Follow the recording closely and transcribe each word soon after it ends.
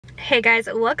Hey guys,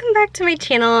 welcome back to my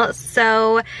channel.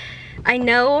 So I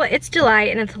know it's July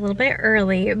and it's a little bit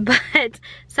early, but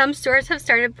some stores have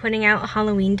started putting out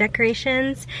Halloween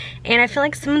decorations, and I feel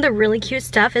like some of the really cute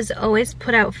stuff is always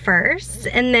put out first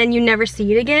and then you never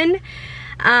see it again.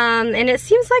 And it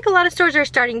seems like a lot of stores are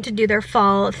starting to do their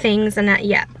fall things, and that,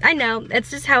 yeah, I know, it's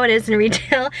just how it is in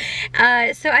retail.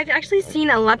 So I've actually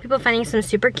seen a lot of people finding some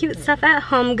super cute stuff at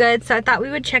Homegoods, so I thought we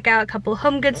would check out a couple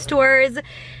Homegoods stores.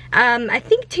 I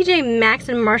think TJ Maxx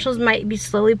and Marshalls might be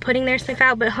slowly putting their stuff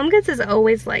out, but Homegoods is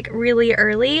always like really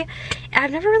early.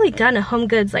 I've never really done a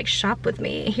Homegoods like shop with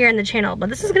me here in the channel, but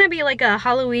this is gonna be like a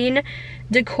Halloween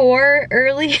decor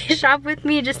early shop with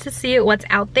me just to see what's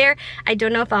out there. I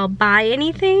don't know if I'll buy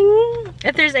anything,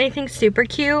 if there's anything super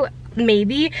cute.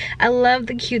 Maybe. I love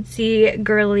the cutesy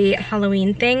girly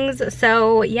Halloween things,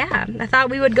 so yeah, I thought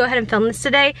we would go ahead and film this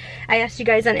today. I asked you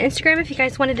guys on Instagram if you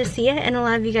guys wanted to see it, and a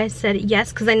lot of you guys said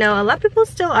yes, because I know a lot of people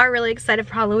still are really excited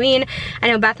for Halloween. I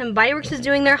know Bath & Body Works is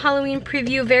doing their Halloween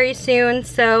preview very soon,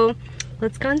 so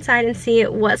let's go inside and see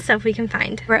what stuff we can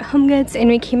find. We're at Homegoods and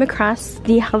we came across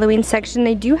the Halloween section.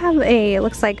 They do have a, it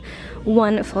looks like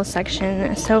one full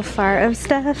section so far of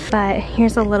stuff, but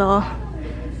here's a little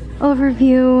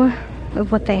overview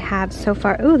of what they have so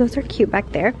far. Oh, those are cute back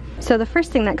there. So the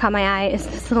first thing that caught my eye is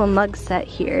this little mug set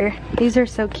here. These are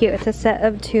so cute. It's a set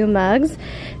of 2 mugs.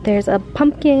 There's a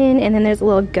pumpkin and then there's a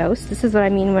little ghost. This is what I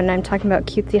mean when I'm talking about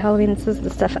cutesy Halloween. This is the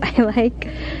stuff I like.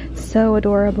 So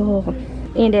adorable.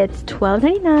 And it's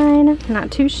 $12.99,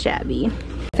 not too shabby.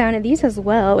 Found these as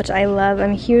well, which I love.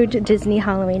 I'm a huge Disney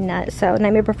Halloween nut, so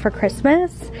Nightmare Before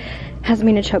Christmas has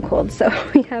me in a chokehold. So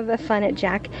we have a Fun at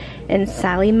Jack and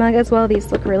Sally mug as well. These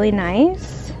look really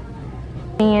nice.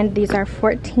 And these are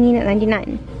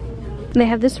 $14.99. They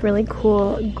have this really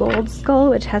cool gold skull,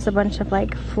 which has a bunch of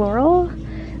like floral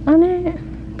on it.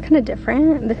 Kind of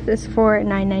different. This is for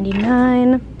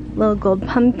 $9.99. Little gold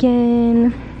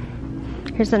pumpkin.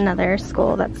 Here's another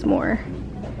skull that's more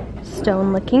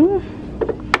stone looking.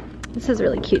 This is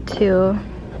really cute too.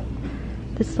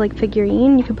 This like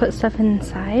figurine, you can put stuff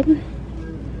inside.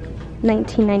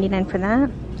 $19.99 for that.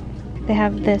 They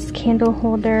have this candle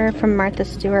holder from Martha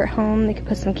Stewart Home. They could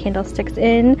put some candlesticks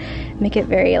in, make it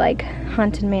very like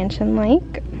Haunted Mansion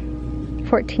like.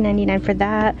 $14.99 for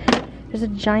that. There's a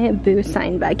giant Boo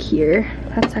sign back here.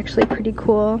 That's actually pretty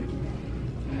cool.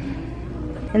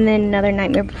 And then another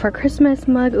Nightmare Before Christmas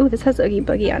mug. Ooh, this has Oogie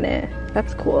Boogie on it.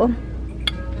 That's cool.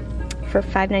 For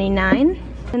 $5.99.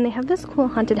 And they have this cool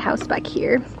haunted house back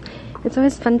here. It's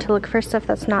always fun to look for stuff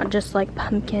that's not just like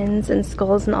pumpkins and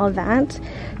skulls and all that.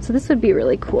 So this would be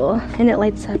really cool. And it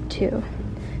lights up too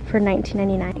for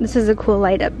 $19.99. This is a cool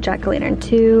light up jack-o'-lantern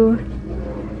too.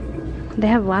 They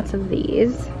have lots of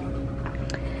these.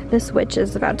 This witch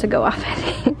is about to go off, I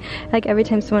think. Like every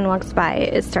time someone walks by,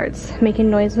 it starts making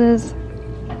noises.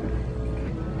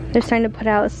 They're starting to put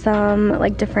out some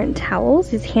like different towels.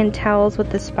 These hand towels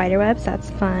with the spider webs. That's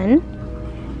fun.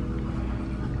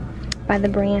 By the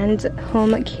brand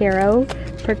Home Caro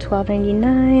for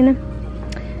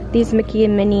 $12.99. These Mickey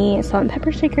and Minnie salt and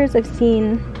pepper shakers I've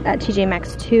seen at TJ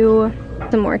Maxx too.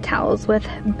 Some more towels with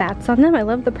bats on them. I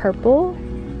love the purple.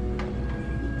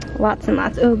 Lots and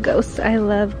lots. Oh, ghosts. I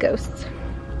love ghosts.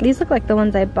 These look like the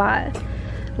ones I bought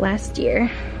last year.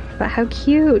 But how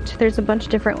cute. There's a bunch of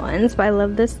different ones, but I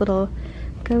love this little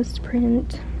ghost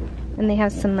print. And they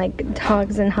have some like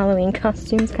dogs in Halloween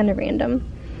costumes, kind of random.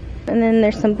 And then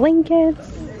there's some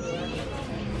blankets.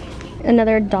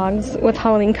 Another dogs with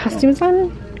Halloween costumes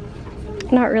on.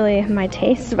 Not really my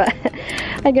taste, but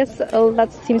I guess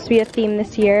that seems to be a theme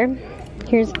this year.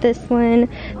 Here's this one.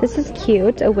 This is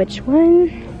cute, a witch one.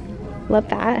 Love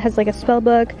that. It has like a spell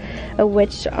book, a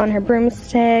witch on her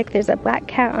broomstick. There's a black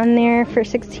cat on there for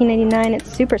 $16.99.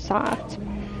 It's super soft.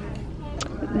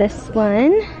 This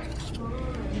one.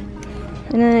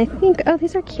 And then I think, oh,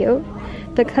 these are cute.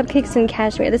 The cupcakes in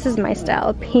cashmere. This is my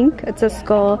style. Pink. It's a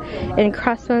skull and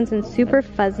crossbones and super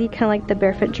fuzzy, kind of like the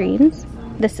Barefoot Dreams.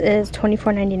 This is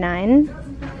 $24.99.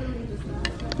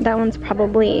 That one's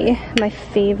probably my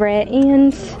favorite.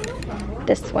 And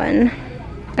this one.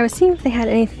 I was seeing if they had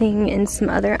anything in some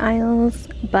other aisles,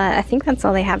 but I think that's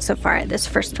all they have so far at this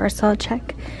first store, so I'll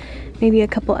check maybe a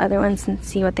couple other ones and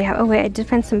see what they have. Oh wait, I did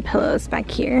find some pillows back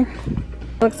here.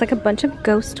 Looks like a bunch of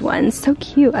ghost ones. So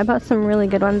cute. I bought some really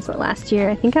good ones last year,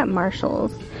 I think at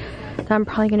Marshalls, that I'm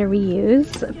probably going to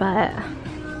reuse, but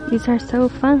these are so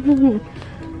fun.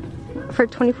 For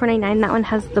 $24.99, that one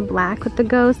has the black with the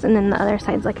ghost, and then the other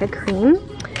side's like a cream.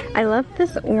 I love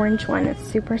this orange one. It's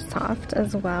super soft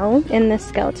as well. And this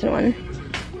skeleton one.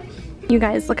 You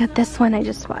guys, look at this one I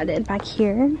just spotted back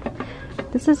here.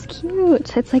 This is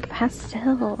cute. It's like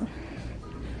pastel.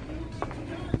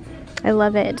 I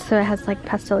love it. So it has like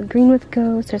pastel green with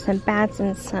ghosts. There's some bats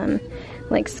and some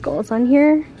like skulls on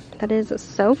here. That is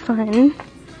so fun.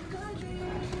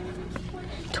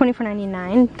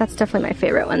 $24.99. That's definitely my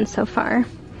favorite one so far.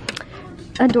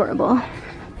 Adorable.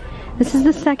 This is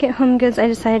the second Homegoods I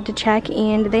decided to check,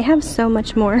 and they have so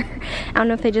much more. I don't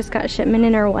know if they just got shipment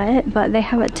in or what, but they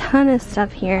have a ton of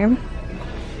stuff here.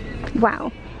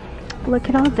 Wow. Look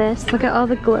at all this. Look at all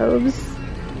the globes.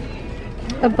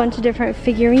 A bunch of different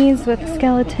figurines with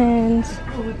skeletons.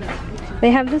 They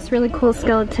have this really cool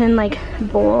skeleton like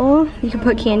bowl you can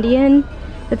put candy in.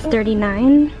 It's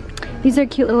 $39. These are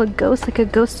cute little ghosts, like a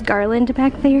ghost garland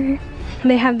back there.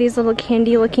 They have these little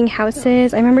candy looking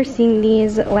houses. I remember seeing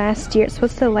these last year. It's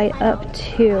supposed to light up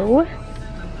too.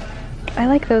 I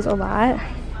like those a lot.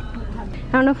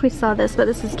 I don't know if we saw this, but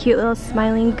this is cute little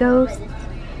smiling ghosts.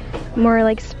 More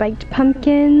like spiked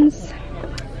pumpkins.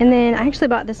 And then I actually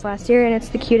bought this last year and it's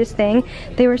the cutest thing.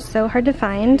 They were so hard to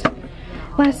find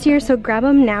last year, so grab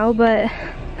them now, but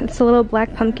it's a little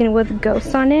black pumpkin with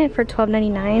ghosts on it for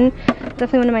 $12.99.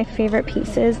 Definitely one of my favorite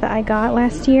pieces that I got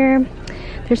last year.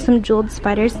 There's some jeweled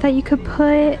spiders that you could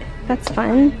put. That's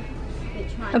fun.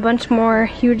 A bunch more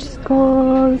huge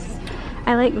skulls.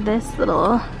 I like this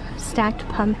little stacked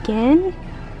pumpkin.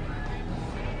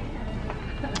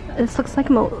 This looks like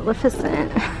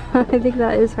Maleficent. I think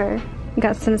that is her.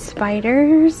 Got some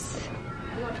spiders.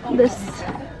 This,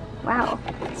 wow,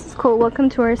 this is cool. Welcome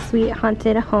to our sweet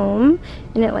haunted home.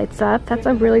 And it lights up. That's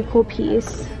a really cool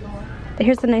piece.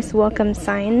 Here's a nice welcome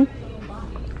sign.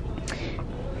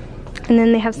 And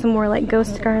then they have some more like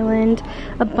ghost garland.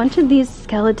 A bunch of these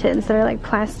skeletons that are like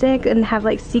plastic and have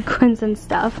like sequins and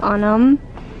stuff on them.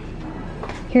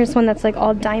 Here's one that's like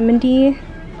all diamondy.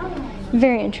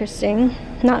 Very interesting.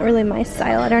 Not really my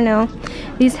style, I don't know.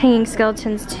 These hanging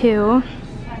skeletons too.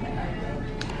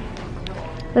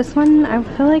 This one I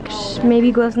feel like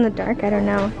maybe glows in the dark, I don't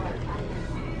know.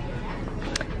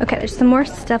 Okay, there's some more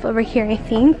stuff over here, I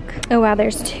think. Oh wow,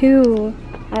 there's 2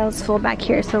 aisles full back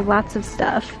here, so lots of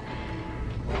stuff.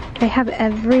 They have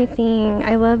everything.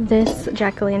 I love this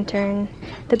jack-o'-lantern.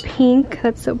 The pink,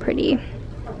 that's so pretty.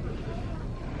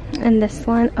 And this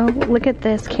one, oh, look at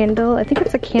this candle. I think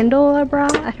it's a candelabra.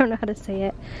 I don't know how to say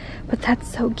it, but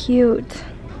that's so cute.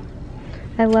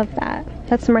 I love that.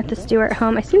 That's Martha Stewart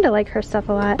home. I seem to like her stuff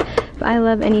a lot, but I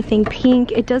love anything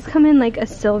pink. It does come in like a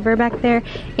silver back there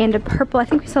and a purple. I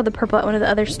think we saw the purple at one of the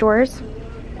other stores.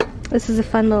 This is a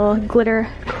fun little glitter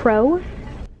crow.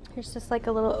 Here's just like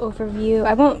a little overview.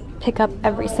 I won't pick up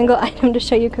every single item to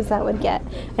show you because that would get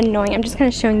annoying. I'm just kind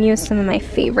of showing you some of my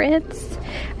favorites.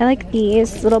 I like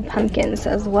these little pumpkins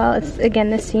as well. It's again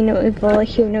the see no evil,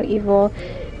 hear no evil,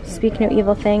 speak no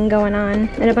evil thing going on.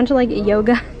 And a bunch of like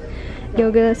yoga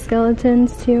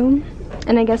skeletons too.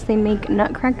 And I guess they make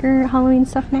Nutcracker Halloween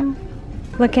stuff now.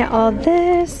 Look at all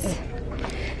this.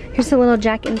 Here's a little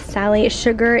Jack and Sally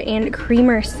sugar and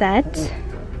creamer set.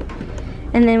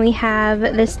 And then we have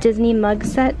this Disney mug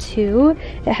set too.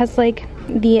 It has like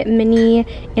the Minnie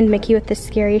and Mickey with the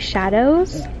scary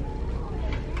shadows.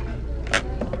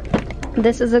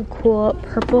 This is a cool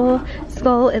purple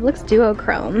skull. It looks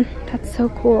duochrome. That's so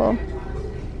cool.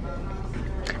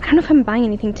 I don't know if I'm buying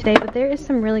anything today, but there is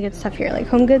some really good stuff here. Like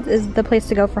Homegoods is the place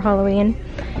to go for Halloween.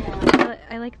 But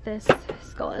I like this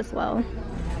skull as well.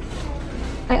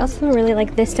 I also really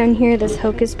like this down here, this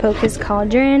Hocus Pocus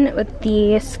cauldron with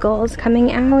the skulls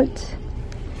coming out.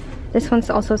 This one's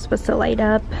also supposed to light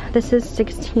up. This is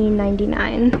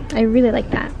 $16.99. I really like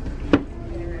that.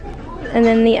 And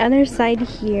then the other side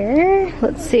here,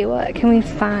 let's see, what can we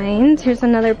find? Here's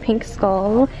another pink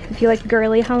skull. If you like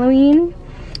girly Halloween,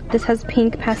 this has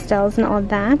pink pastels and all of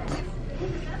that.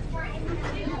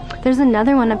 There's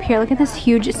another one up here. Look at this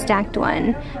huge stacked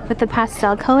one with the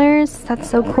pastel colors. That's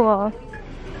so cool.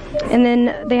 And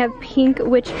then they have pink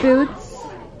witch boots,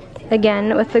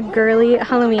 again with the girly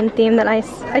Halloween theme that I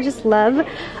just love.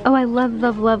 Oh, I love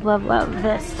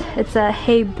this. It's a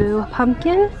Hey Boo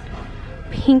pumpkin,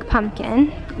 pink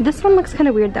pumpkin. This one looks kind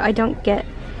of weird though. I don't get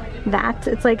that.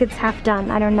 It's like it's half done.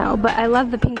 I don't know, but I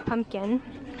love the pink pumpkin.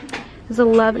 There's a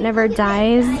Love Never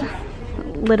Dies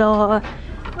little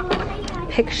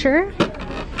picture,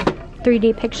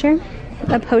 3D picture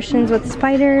of potions with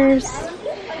spiders.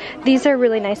 These are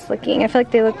really nice looking. I feel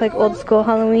like they look like old school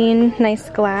Halloween.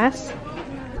 Nice glass.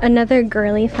 Another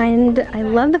girly find. I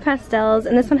love the pastels,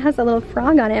 and this one has a little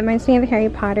frog on it. It reminds me of Harry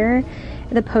Potter,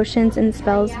 the Potions and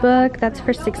Spells book. That's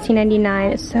for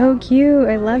 $16.99. It's so cute.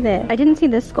 I love it. I didn't see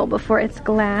this skull before. It's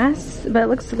glass, but it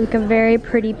looks like a very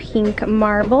pretty pink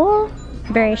marble.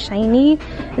 very shiny.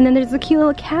 And then there's a cute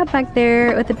little cat back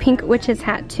there with a pink witch's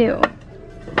hat too.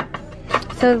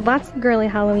 So lots of girly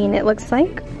Halloween, it looks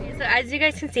like. So as you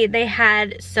guys can see, they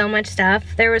had so much stuff.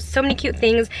 There was so many cute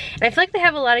things, and I feel like they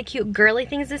have a lot of cute girly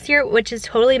things this year, which is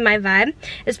totally my vibe,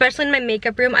 especially in my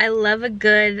makeup room. I love a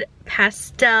good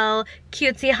pastel,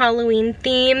 cutesy Halloween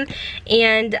theme,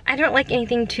 and I don't like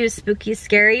anything too spooky,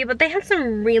 scary, but they had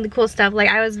some really cool stuff.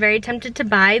 Like, I was very tempted to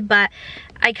buy, but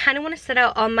I kind of want to set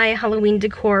out all my Halloween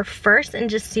decor first and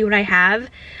just see what I have.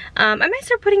 I might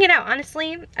start putting it out,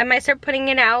 honestly. I might start putting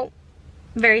it out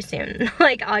very soon,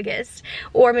 like August,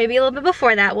 or maybe a little bit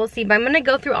before that, we'll see. But I'm gonna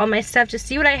go through all my stuff to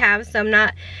see what I have,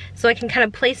 so I can kind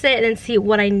of place it and then see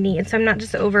what I need, so I'm not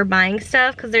just over buying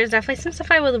stuff, because there's definitely some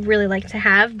stuff I would really like to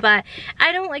have, but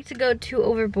I don't like to go too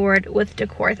overboard with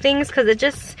decor things, because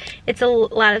it's a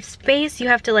lot of space. You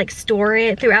have to like store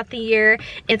it throughout the year.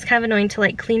 It's kind of annoying to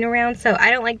like clean around, so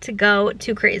I don't like to go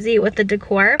too crazy with the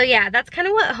decor. So yeah, that's kind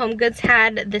of what Homegoods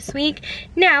had this week.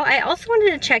 Now I also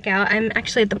wanted to check out, I'm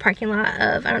actually at the parking lot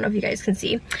of, I don't know if you guys can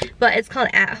see, but it's called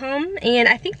At Home, and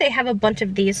I think they have a bunch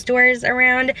of these stores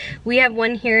around. We have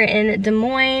one here in Des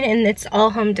Moines, and it's all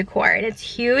home decor, and it's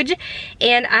huge.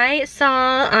 And I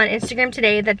saw on Instagram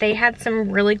today that they had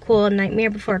some really cool Nightmare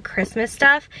Before Christmas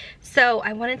stuff, so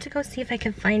I wanted to go see if I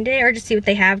could find it, or just see what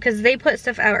they have, because they put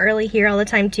stuff out early here all the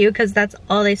time too, because that's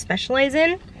all they specialize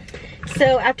in.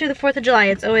 So after the 4th of July,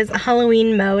 it's always a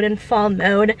Halloween mode and fall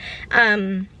mode.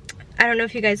 I don't know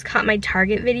if you guys caught my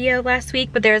Target video last week,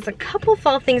 but there's a couple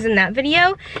fall things in that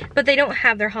video, but they don't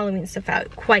have their Halloween stuff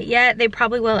out quite yet. They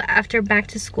probably will after back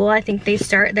to school. I think they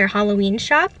start their Halloween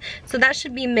shop, so that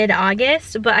should be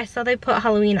mid-August, but I saw they put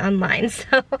Halloween online, so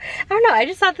I don't know. I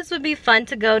just thought this would be fun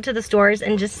to go to the stores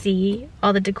and just see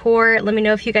all the decor. Let me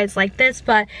know if you guys like this,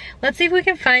 but let's see if we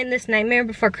can find this Nightmare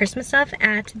Before Christmas stuff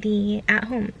at the At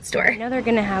Home store. I know they're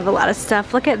gonna have a lot of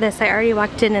stuff. Look at this. I already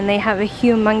walked in and they have a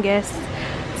humongous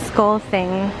skull thing.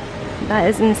 That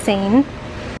is insane.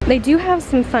 They do have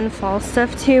some fun fall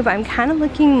stuff too, but I'm kind of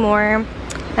looking more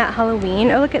at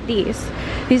Halloween. Oh, look at these.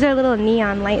 These are little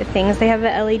neon light things. They have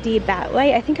an LED bat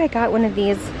light. I think I got one of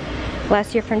these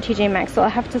last year from TJ Maxx, so I'll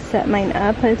have to set mine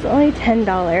up, but it's only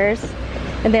 $10.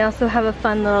 And they also have a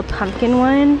fun little pumpkin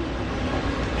one.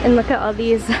 And look at all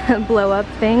these blow up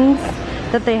things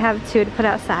that they have too to put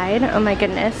outside. Oh my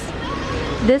goodness.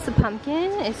 This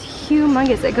pumpkin is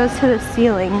humongous. It goes to the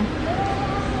ceiling.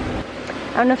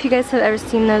 I don't know if you guys have ever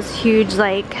seen those huge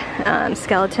like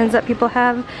skeletons that people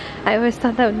have. I always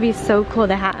thought that would be so cool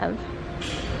to have.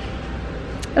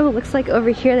 Oh, it looks like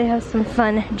over here they have some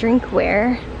fun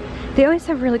drinkware. They always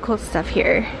have really cool stuff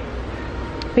here.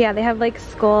 But yeah, they have like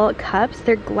skull cups.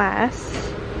 They're glass,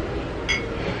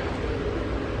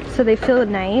 so they feel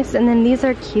nice. And then these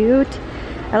are cute.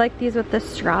 I like these with the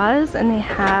straws, and they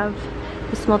have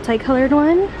this multicolored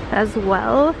one as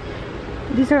well.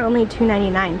 These are only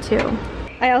 $2.99 too.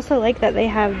 I also like that they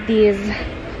have these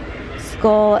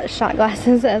skull shot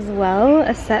glasses as well,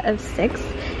 a set of 6,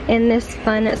 and this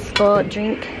fun skull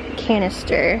drink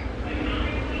canister.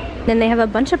 Then they have a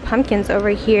bunch of pumpkins over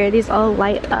here. These all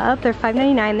light up. They're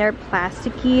 $5.99. They're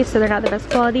plasticky, so they're not the best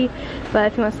quality,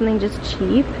 but if you want something just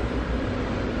cheap.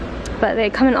 But they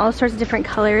come in all sorts of different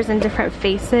colors and different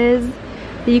faces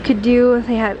that you could do.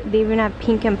 They even have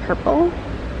pink and purple.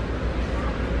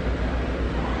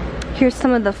 Here's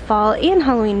some of the fall and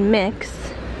Halloween mix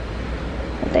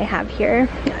that they have here.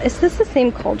 Is this the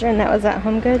same cauldron that was at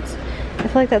Homegoods? I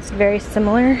feel like that's very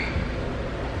similar.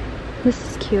 This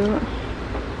is cute.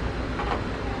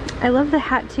 I love the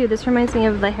hat too. This reminds me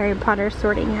of the Harry Potter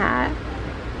sorting hat.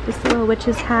 This little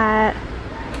witch's hat,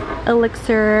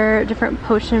 elixir, different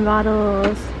potion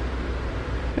bottles.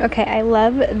 Okay, I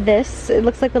love this. It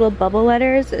looks like little bubble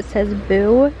letters. It says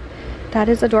boo. That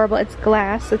is adorable. It's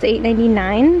glass. It's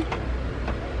 $8.99.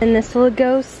 And this little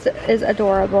ghost is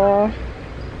adorable.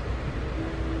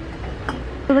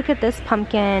 Look at this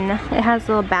pumpkin. It has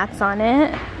little bats on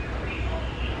it.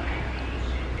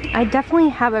 I definitely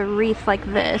have a wreath like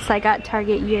this. I got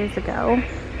Target years ago.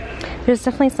 There's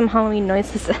definitely some Halloween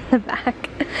noises in the back,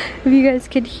 if you guys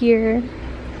could hear.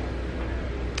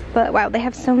 But wow, they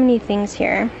have so many things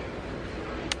here.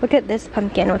 Look at this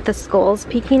pumpkin with the skulls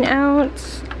peeking out.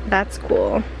 That's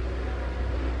cool.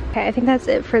 Okay, I think that's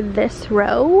it for this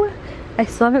row. I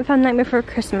still haven't found Nightmare Before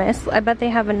Christmas. I bet they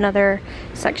have another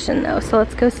section though, so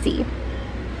let's go see.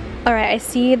 Alright, I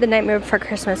see the Nightmare Before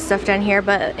Christmas stuff down here,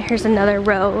 but here's another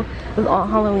row of all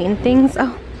Halloween things.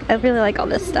 Oh, I really like all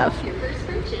this stuff.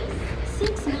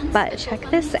 But check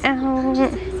this out.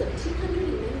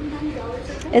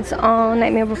 It's all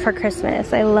Nightmare Before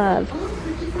Christmas. I love.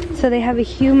 So they have a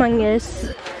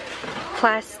humongous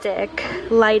plastic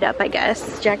light up, I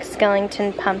guess. Jack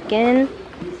Skellington pumpkin.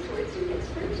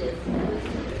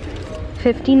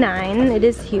 $59. It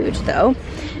is huge though.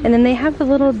 And then they have the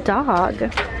little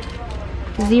dog.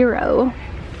 Zero.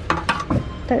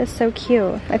 That is so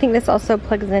cute. I think this also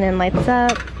plugs in and lights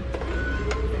up.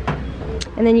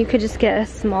 And then you could just get a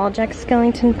small Jack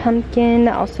Skellington pumpkin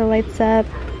that also lights up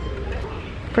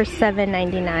for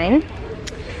 $7.99.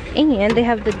 And they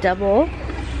have the double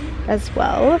as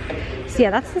well. So yeah,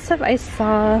 that's the stuff I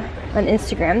saw on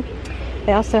Instagram.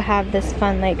 They also have this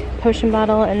fun like potion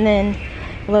bottle, and then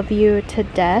Love You to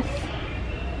Death.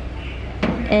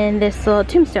 And this little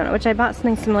tombstone, which I bought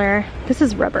something similar. This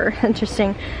is rubber,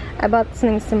 interesting. I bought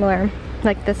something similar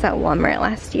like this at Walmart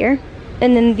last year.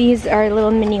 And then these are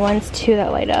little mini ones too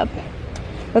that light up.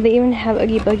 Oh, they even have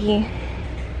Oogie Boogie.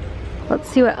 Let's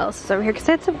see what else is over here, because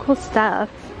I had some cool stuff.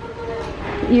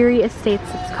 Erie Estates,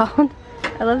 it's called.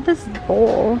 I love this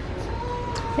bowl.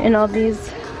 And all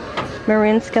these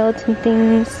maroon skeleton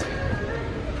things.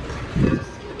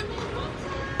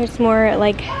 There's more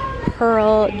like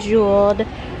pearl jeweled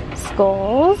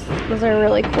skulls. Those are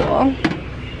really cool.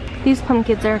 These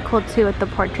pumpkins are cool too with the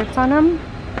portraits on them.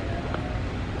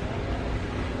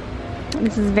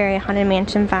 This is very Haunted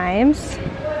Mansion vibes.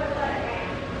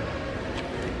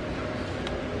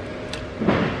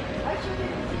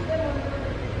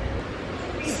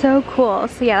 So cool.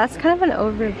 So yeah, that's kind of an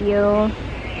overview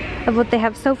of what they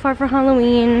have so far for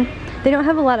Halloween. They don't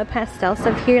have a lot of pastel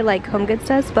stuff here like Homegoods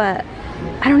does, but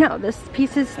I don't know, this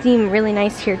pieces seem really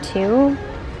nice here too.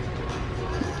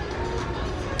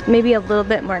 Maybe a little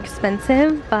bit more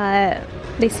expensive, but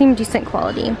they seem decent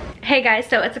quality. Hey guys,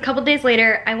 so it's a couple days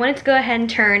later. I wanted to go ahead and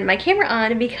turn my camera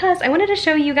on because I wanted to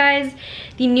show you guys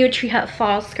the new Tree Hut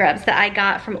fall scrubs that I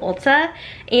got from Ulta.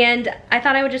 And I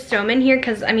thought I would just throw them in here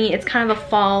because, I mean, it's kind of a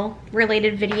fall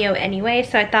related video anyway,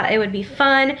 so I thought it would be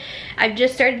fun. I've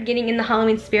just started getting in the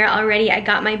Halloween spirit already. I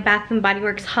got my Bath & Body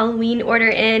Works Halloween order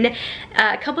in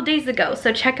a couple days ago,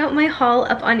 so check out my haul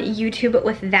up on YouTube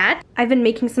with that. I've been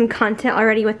making some content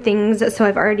already with things, so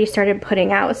I've already started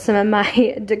putting out some of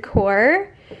my decor.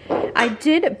 I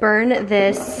did burn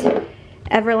this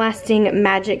Everlasting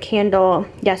Magic candle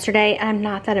yesterday, and I'm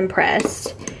not that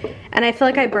impressed. And I feel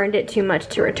like I burned it too much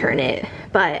to return it.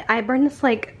 But I burned this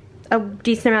like a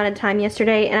decent amount of time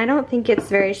yesterday, and I don't think it's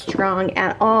very strong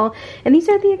at all. And these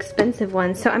are the expensive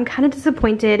ones, so I'm kind of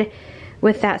disappointed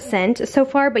with that scent so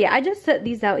far. But yeah, I just set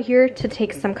these out here to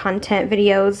take some content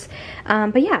videos.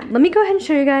 But yeah, let me go ahead and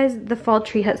show you guys the fall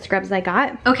Tree Hut scrubs I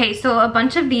got. Okay, so a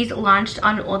bunch of these launched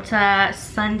on Ulta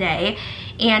Sunday,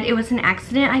 and it was an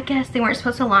accident, I guess. They weren't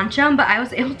supposed to launch them, but I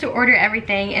was able to order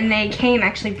everything, and they came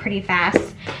actually pretty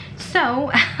fast.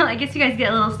 So I guess you guys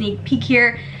get a little sneak peek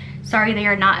here. Sorry, they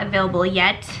are not available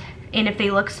yet. And if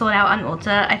they look sold out on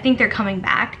Ulta, I think they're coming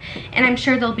back. And I'm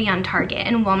sure they'll be on Target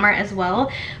and Walmart as well.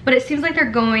 But it seems like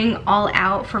they're going all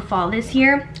out for fall this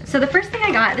year. So the first thing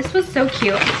I got, this was so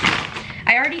cute.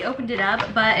 I already opened it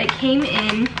up, but it came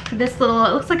in this little,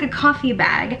 it looks like a coffee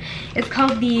bag. It's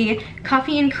called the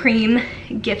Coffee and Cream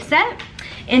gift set.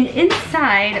 And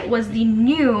inside was the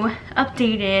new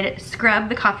updated scrub,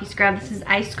 the coffee scrub. This is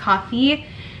iced coffee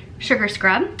sugar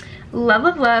scrub. Love,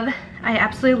 love, love. I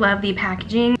absolutely love the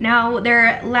packaging. Now,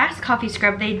 their last coffee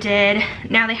scrub they did,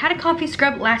 now they had a coffee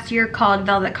scrub last year called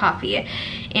Velvet Coffee,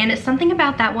 and something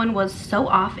about that one was so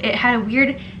off. It had a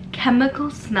weird chemical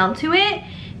smell to it,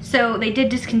 so they did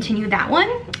discontinue that one.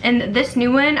 And this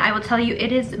new one, I will tell you,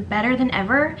 it is better than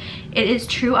ever. It is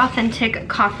true authentic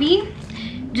coffee,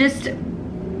 just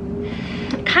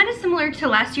kind of similar to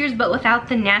last year's, but without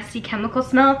the nasty chemical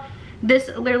smell. This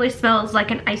literally smells like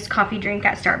an iced coffee drink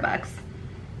at Starbucks.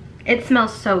 It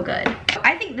smells so good.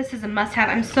 I think this is a must-have.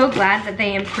 I'm so glad that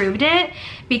they improved it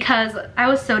because I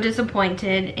was so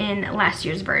disappointed in last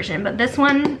year's version, but this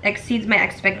one exceeds my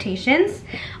expectations.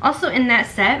 Also in that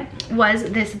set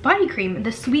was this body cream,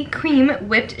 the Sweet Cream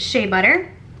Whipped Shea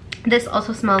Butter. This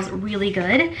also smells really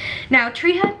good. Now,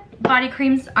 Tree Hut body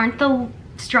creams aren't the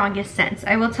strongest scents.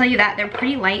 I will tell you that. They're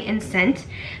pretty light in scent,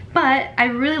 but I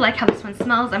really like how this one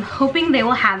smells. I'm hoping they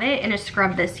will have it in a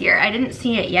scrub this year. I didn't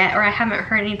see it yet, or I haven't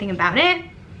heard anything about it,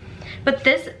 but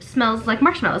this smells like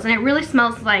marshmallows, and it really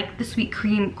smells like the sweet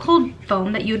cream cold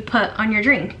foam that you would put on your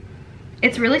drink.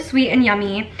 It's really sweet and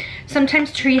yummy.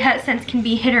 Sometimes Tree Hut scents can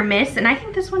be hit or miss, and I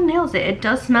think this one nails it. It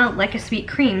does smell like a sweet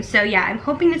cream. So yeah, I'm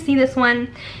hoping to see this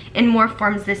one in more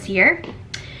forms this year.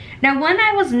 Now, one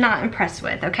I was not impressed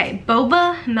with, okay,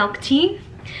 boba milk tea.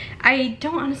 I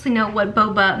don't honestly know what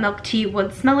boba milk tea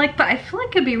would smell like, but I feel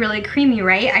like it'd be really creamy,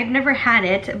 right? I've never had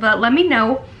it, but let me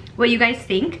know what you guys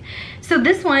think. So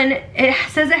this one, it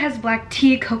says it has black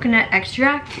tea coconut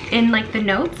extract in like the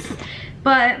notes,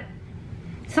 but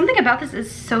something about this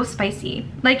is so spicy.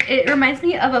 Like, it reminds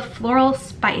me of a floral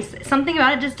spice. Something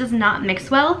about it just does not mix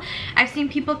well. I've seen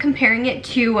people comparing it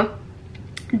to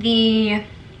the,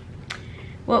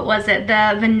 what was it?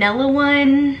 The vanilla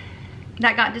one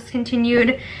that got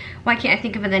discontinued. Why can't I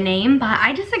think of the name? But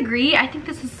I disagree. I think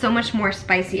this is so much more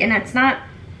spicy, and it's not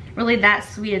really that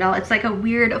sweet at all. It's like a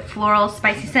weird floral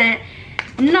spicy scent.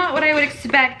 Not what I would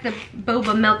expect the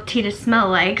boba milk tea to smell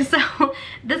like. So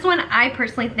this one I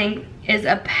personally think is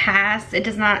a pass. It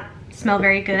does not smell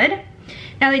very good.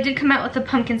 Now they did come out with a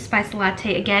pumpkin spice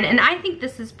latte again, and I think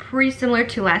this is pretty similar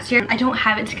to last year. I don't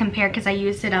have it to compare because I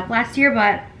used it up last year,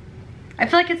 but I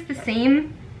feel like it's the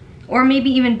same or maybe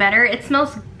even better. It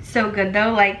smells so good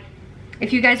though. Like,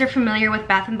 if you guys are familiar with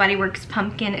Bath & Body Works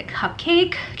pumpkin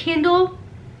cupcake candle,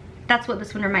 that's what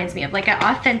this one reminds me of, like an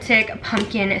authentic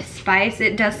pumpkin spice.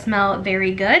 It does smell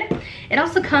very good. It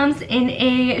also comes in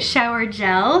a shower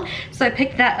gel, so I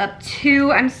picked that up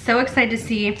too. I'm so excited to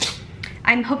see.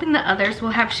 I'm hoping the others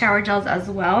will have shower gels as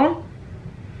well.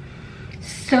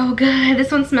 So good.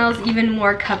 This one smells even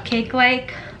more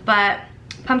cupcake-like, but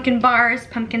pumpkin bars,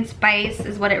 pumpkin spice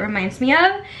is what it reminds me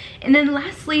of. And then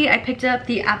lastly, I picked up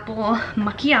the apple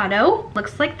macchiato.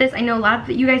 Looks like this. I know a lot of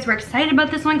you guys were excited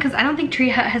about this one because I don't think Tree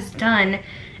Hut has done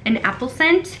an apple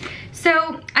scent.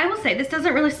 So I will say this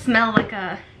doesn't really smell like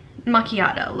a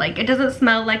macchiato. Like, it doesn't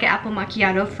smell like an apple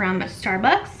macchiato from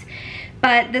Starbucks,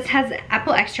 but this has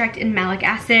apple extract and malic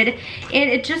acid, and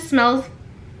it just smells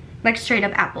like straight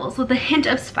up apples with a hint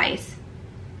of spice.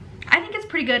 I think it's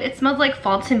pretty good. It smells like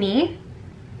fall to me.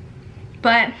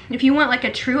 But if you want like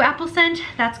a true apple scent,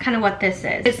 that's kind of what this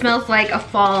is. It smells like a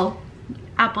fall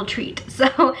apple treat.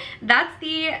 So that's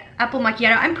the apple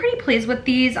macchiato. I'm pretty pleased with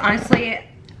these, honestly.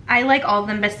 I like all of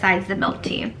them besides the milk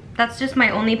tea. That's just my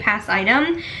only pass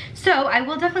item. So I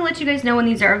will definitely let you guys know when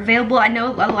these are available. I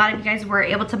know a lot of you guys were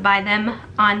able to buy them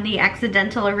on the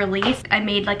accidental release. I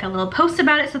made like a little post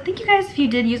about it, so thank you guys if you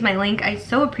did use my link. I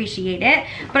so appreciate it.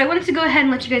 But I wanted to go ahead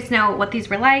and let you guys know what these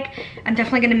were like. I'm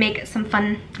definitely gonna make some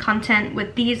fun content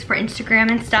with these for Instagram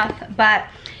and stuff. But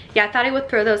yeah, I thought I would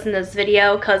throw those in this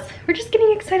video because we're just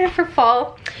getting excited for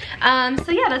fall.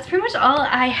 So yeah, that's pretty much all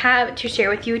I have to share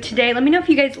with you today. Let me know if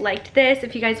you guys liked this,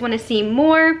 if you guys want to see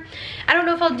more. I don't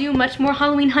know if I'll do much more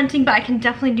Halloween hunting, but I can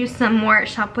definitely do some more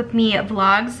shop with me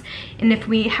vlogs. And if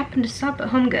we happen to stop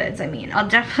at Homegoods, I mean, I'll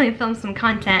definitely film some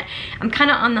content. I'm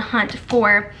kind of on the hunt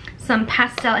for some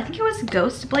pastel, I think it was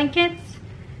ghost blankets.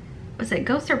 Was it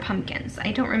ghosts or pumpkins?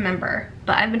 I don't remember,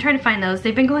 but I've been trying to find those.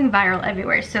 They've been going viral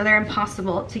everywhere, so they're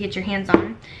impossible to get your hands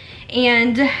on.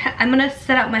 And I'm gonna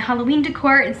set out my Halloween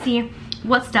decor and see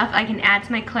what stuff I can add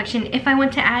to my collection. If I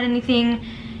want to add anything,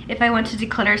 if I want to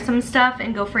declutter some stuff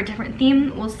and go for a different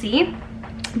theme, we'll see.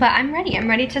 But I'm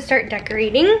ready to start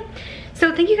decorating.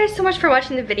 So thank you guys so much for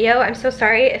watching the video. I'm so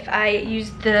sorry if I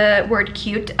used the word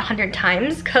cute 100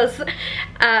 times because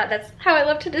that's how I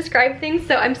love to describe things,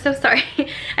 so I'm so sorry.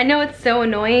 I know it's so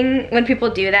annoying when people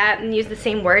do that and use the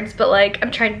same words, but like,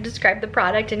 I'm trying to describe the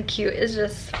product and cute is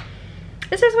just,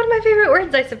 this is one of my favorite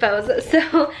words, I suppose.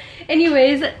 So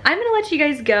anyways, I'm gonna let you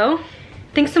guys go.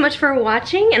 Thanks so much for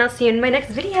watching, and I'll see you in my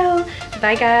next video.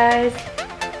 Bye guys.